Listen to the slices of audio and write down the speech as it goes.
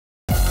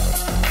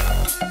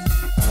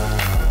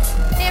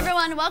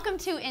everyone, welcome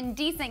to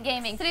Indecent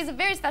Gaming. Today's a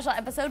very special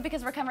episode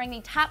because we're covering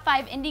the top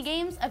 5 indie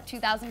games of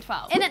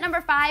 2012. In at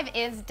number 5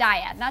 is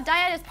Dyad. Now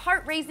Dyad is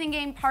part racing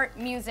game, part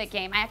music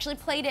game. I actually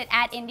played it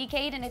at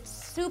Indiecade and it's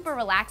super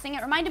relaxing.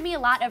 It reminded me a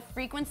lot of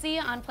Frequency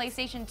on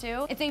PlayStation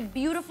 2. It's a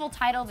beautiful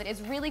title that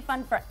is really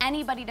fun for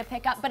anybody to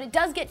pick up, but it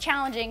does get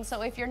challenging,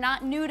 so if you're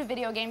not new to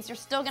video games, you're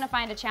still gonna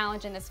find a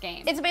challenge in this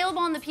game. It's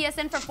available on the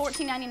PSN for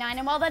 $14.99,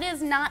 and while that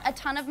is not a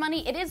ton of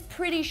money, it is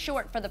pretty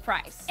short for the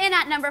price. In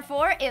at number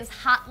 4 is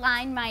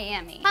Hotline Miami.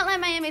 Hotline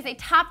Miami is a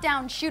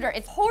top-down shooter.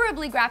 It's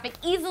horribly graphic,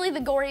 easily the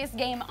goriest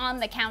game on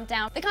the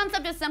countdown. The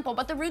concept is simple,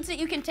 but the routes that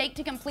you can take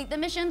to complete the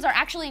missions are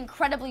actually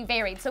incredibly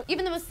varied, so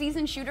even the most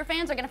seasoned shooter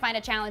fans are gonna find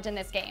a challenge in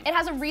this game. It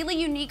has a really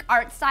unique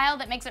art style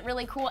that makes it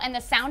really cool, and the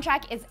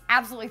soundtrack is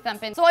absolutely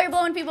thumping. So while you're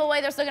blowing people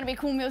away, there's still gonna be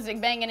cool music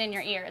banging in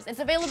your ears.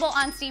 It's available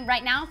on Steam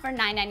right now for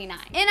 $9.99.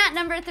 In at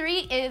number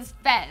 3 is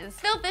Fez.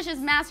 Phil Fish's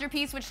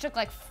masterpiece, which took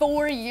like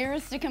 4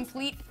 years to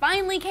complete,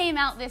 finally came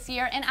out this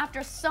year, and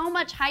after so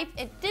much hype,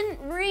 it didn't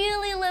really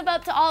live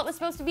up to all it was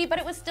supposed to be, but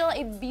it was still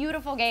a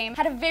beautiful game,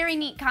 had a very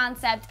neat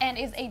concept, and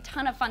is a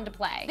ton of fun to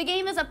play. The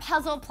game is a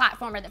puzzle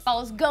platformer that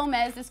follows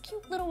Gomez, this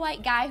cute little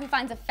white guy who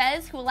finds a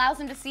Fez who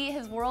allows him to see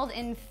his world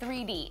in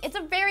 3D. It's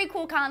a very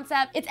cool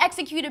concept, it's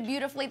executed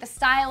beautifully, the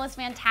style is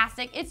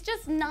fantastic, it's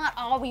just not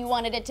all we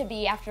wanted it to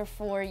be after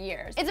 4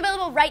 years. It's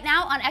available right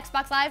now on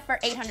Xbox Live for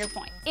 800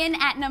 points. In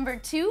at number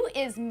 2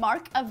 is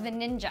Mark of the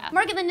Ninja.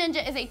 Mark of the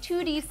Ninja is a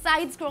 2D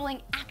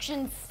side-scrolling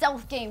action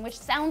stealth game, which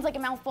sounds like a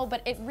mouthful,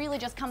 but it really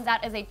just comes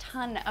out as a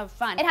ton of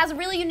fun. It has a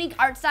really unique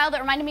art style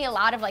that reminded me a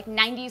lot of like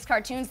 90s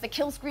cartoons. The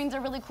kill screens are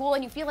really cool,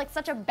 and you feel like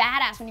such a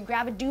badass when you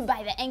grab a dude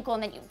by the ankle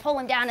and then you pull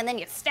him down and then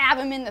you stab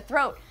him in the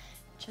throat.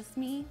 Just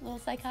me, a little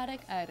psychotic?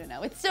 I don't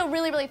know. It's still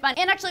really, really fun.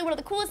 And actually, one of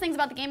the coolest things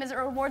about the game is it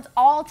rewards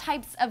all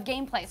types of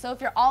gameplay. So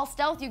if you're all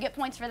stealth, you get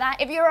points for that.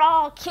 If you're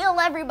all kill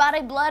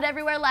everybody, blood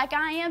everywhere like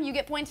I am, you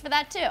get points for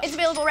that too. It's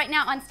available right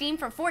now on Steam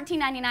for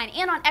 $14.99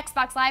 and on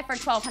Xbox Live for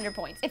 1,200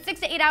 points. It's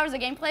 6 to 8 hours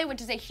of gameplay,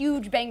 which is a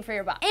huge bang for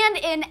your buck. And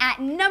in at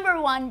number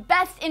 1,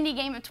 best indie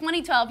game of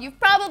 2012, you've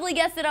probably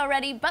guessed it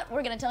already, but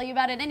we're gonna tell you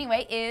about it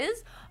anyway,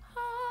 is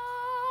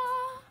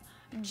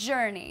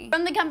Journey.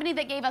 From the company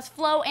that gave us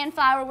Flow and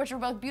Flower, which are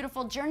both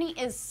beautiful, Journey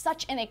is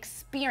such an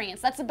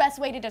experience. That's the best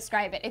way to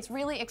describe it. It's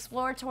really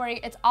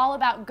exploratory. It's all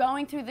about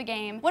going through the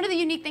game. One of the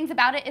unique things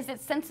about it is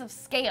its sense of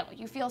scale.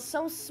 You feel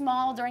so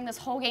small during this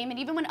whole game, and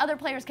even when other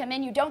players come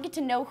in, you don't get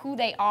to know who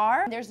they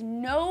are. There's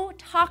no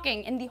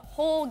talking in the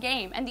whole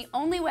game, and the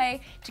only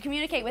way to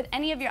communicate with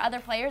any of your other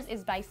players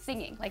is by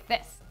singing, like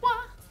this. Wah,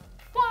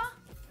 wah,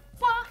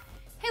 wah.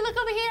 Hey, look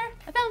over here,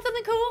 I found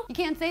something cool. You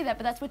can't say that,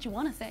 but that's what you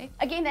want to say.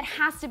 A game that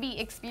has to be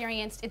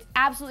experienced. It's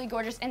absolutely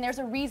gorgeous, and there's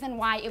a reason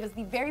why it was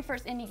the very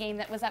first indie game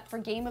that was up for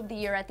Game of the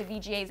Year at the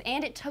VGAs,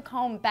 and it took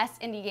home Best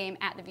Indie Game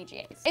at the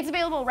VGAs. It's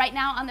available right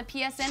now on the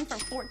PSN for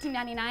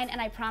 $14.99, and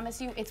I promise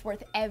you, it's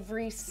worth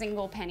every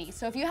single penny.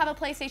 So if you have a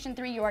PlayStation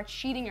 3, you are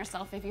cheating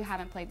yourself if you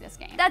haven't played this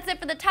game. That's it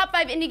for the top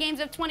 5 indie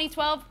games of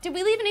 2012. Did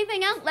we leave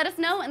anything out? Let us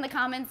know in the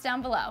comments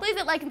down below. Please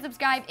hit like and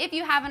subscribe if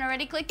you haven't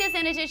already. Click this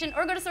annotation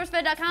or go to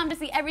SourceFed.com to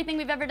see everything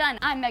we've ever done.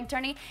 I'm Meg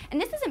Turney, and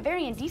this isn't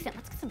very indecent.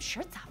 Let's get some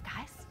shirts out,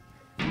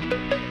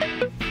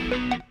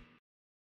 guys.